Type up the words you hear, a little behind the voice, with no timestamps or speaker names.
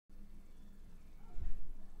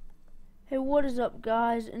What is up,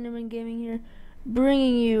 guys? E.M.G Gaming here,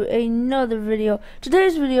 bringing you another video.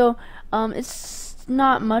 Today's video, it's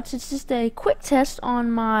not much. It's just a quick test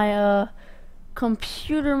on my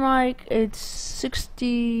computer mic. It's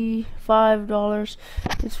 $65.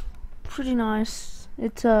 It's pretty nice.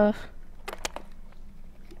 It's a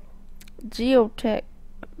GIOTECH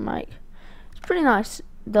mic. It's pretty nice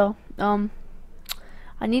though.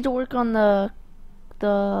 I need to work on the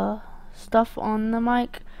stuff on the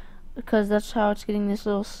mic, because that's how it's getting this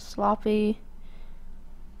little sloppy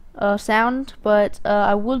sound, but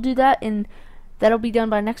I will do that, and that'll be done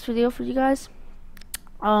by next video for you guys.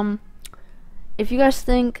 If you guys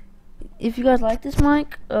like this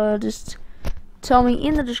mic, just tell me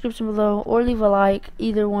in the description below or leave a like.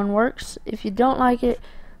 Either one works. If you don't like it,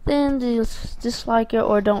 then just dislike it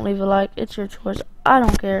or don't leave a like. It's your choice. I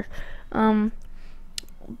don't care.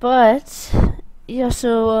 But yeah,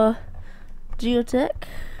 so GIOTECH,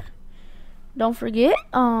 don't forget,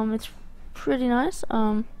 it's pretty nice.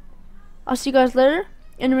 I'll see you guys later.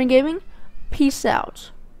 E.M.G Gaming, peace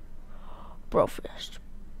out. Brofist.